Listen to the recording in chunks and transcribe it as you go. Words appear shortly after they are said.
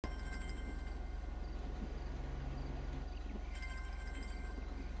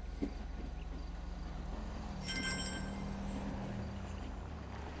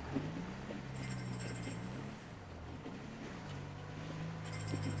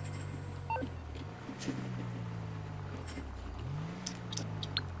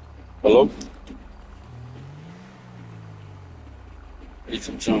Hello,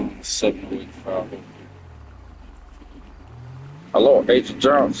 Agent Jones, 785. Hello, Agent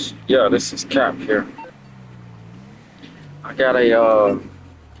Jones. Yeah, this is Cap here. I got a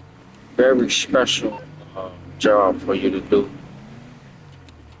very special job for you to do.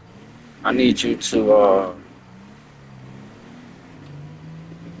 I need you to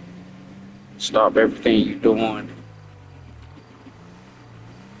stop everything you're doing.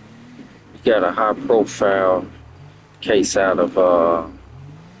 We got a high profile case out of an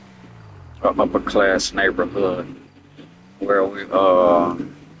upper class neighborhood where we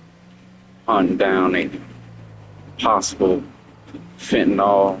hunting down a possible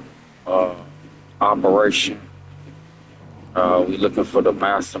fentanyl uh, operation. We're looking for the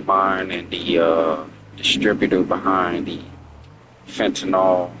mastermind and the distributor behind the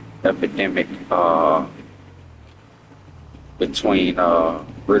fentanyl epidemic between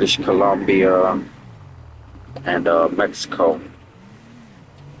British Columbia and Mexico.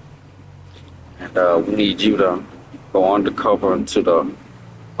 And we need you to go undercover into the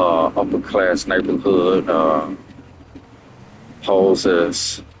upper class neighborhood, pose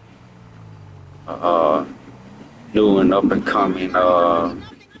as new and up and coming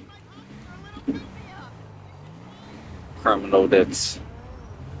criminal that's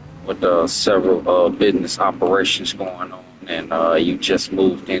with several business operations going on, and you just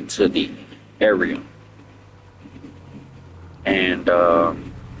moved into the area. And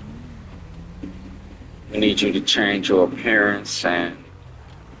we need you to change your appearance and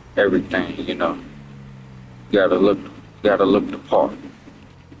everything. You gotta look the part.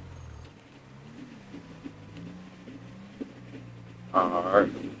 All right,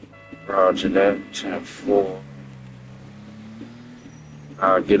 Roger that. 10-4.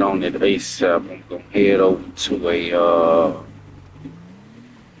 I'll get on it ASAP. I'm gonna head over to a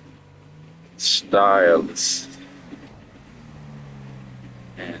stylist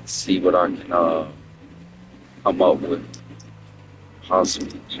and see what I can come up with.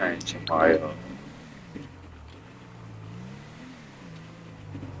 Possibly changing my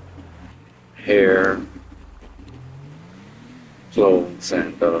hair, clothes,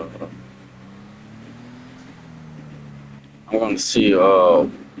 and I want to see what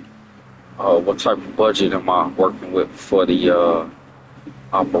type of budget am I working with for the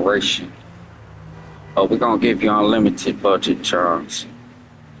operation. We're gonna give you unlimited budget, Charles.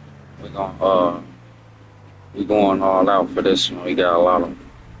 We're gonna we going all out for this one. We got a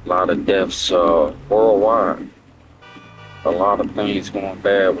lot of deaths worldwide. A lot of things going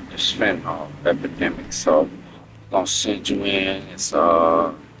bad with this fentanyl epidemic. So we're gonna send you in and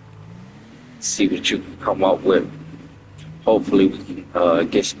see what you can come up with. Hopefully we can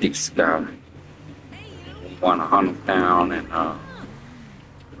get this guy. We want to hunt him down and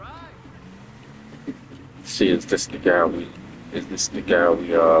see is this the guy we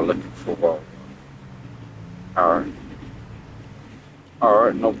looking for. All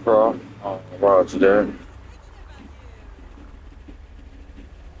right, no problem. Roger that.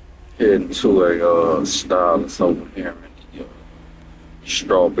 Heading to a stylist over here in the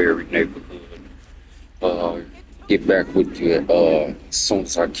Strawberry neighborhood. Get back with you as soon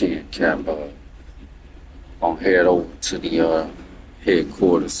as I can, Cap. Gonna head over to the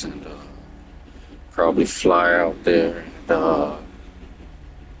headquarters and probably fly out there and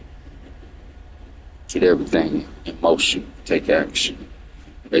get everything in motion, take action.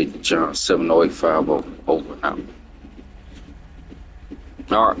 Agent John 70850 over now.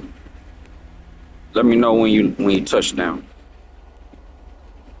 All right. Let me know when you touch down.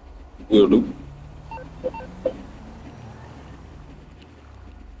 Will do.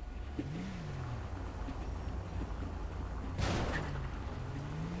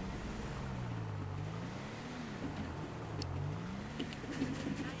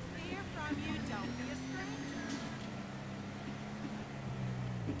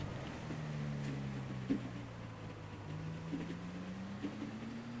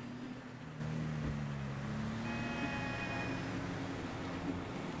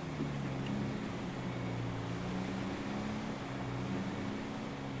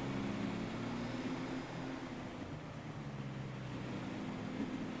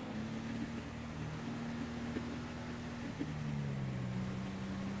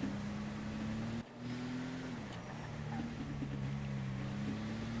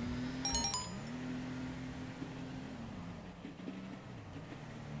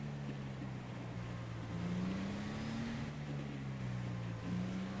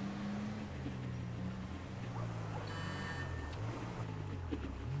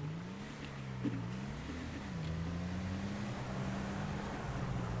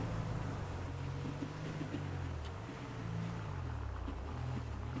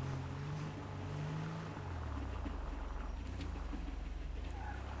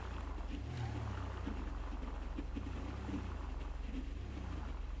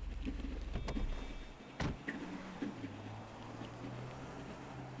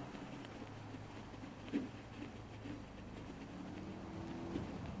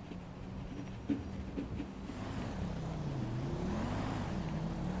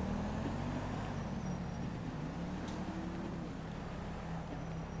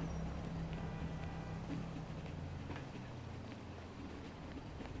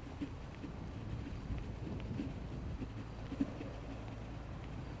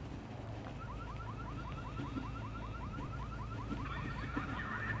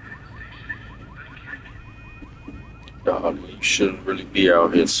 darling, you shouldn't really be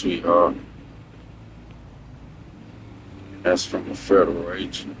out here, sweetheart. That's from a federal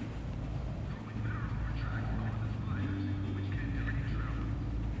agent.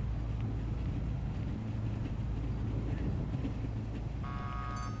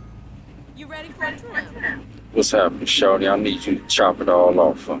 You ready for a trim? What's happening, Shorty? I need you to chop it all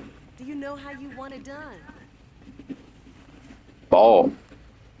off for me. Do you know how you want it done? Ball.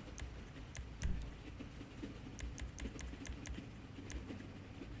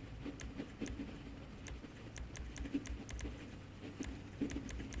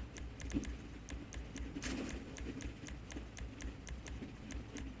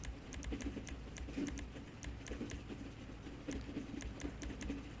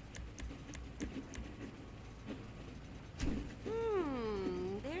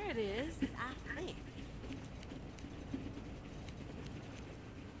 There it is, I think.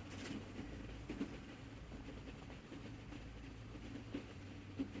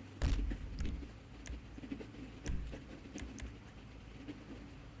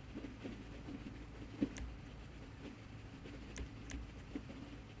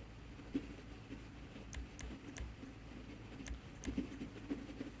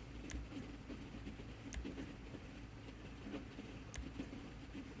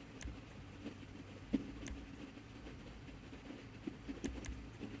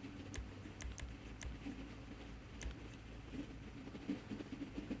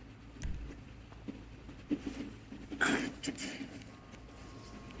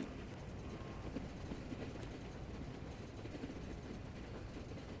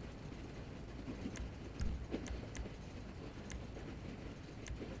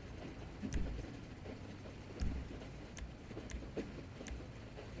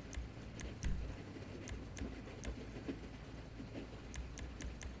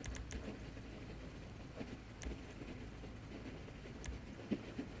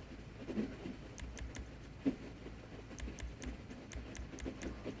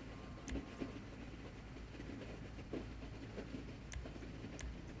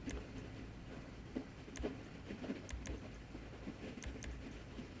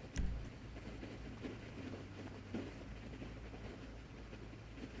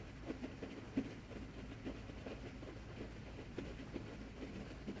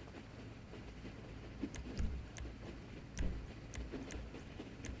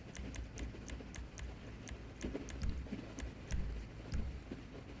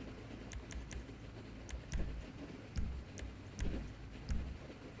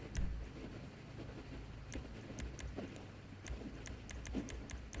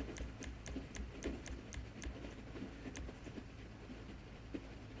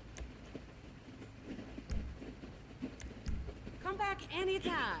 Come back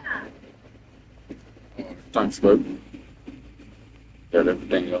anytime. Thanks, baby. Got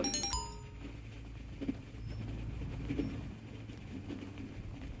everything on.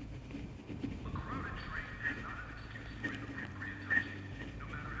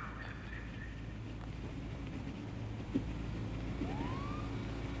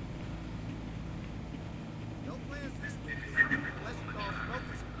 No plans this weekend, unless you call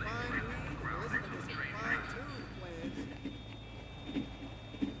smoking some fine weed and listening to some fine tunes plans.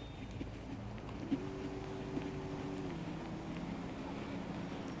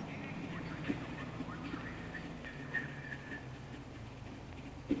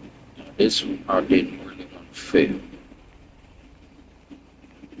 This one I didn't really want to fail.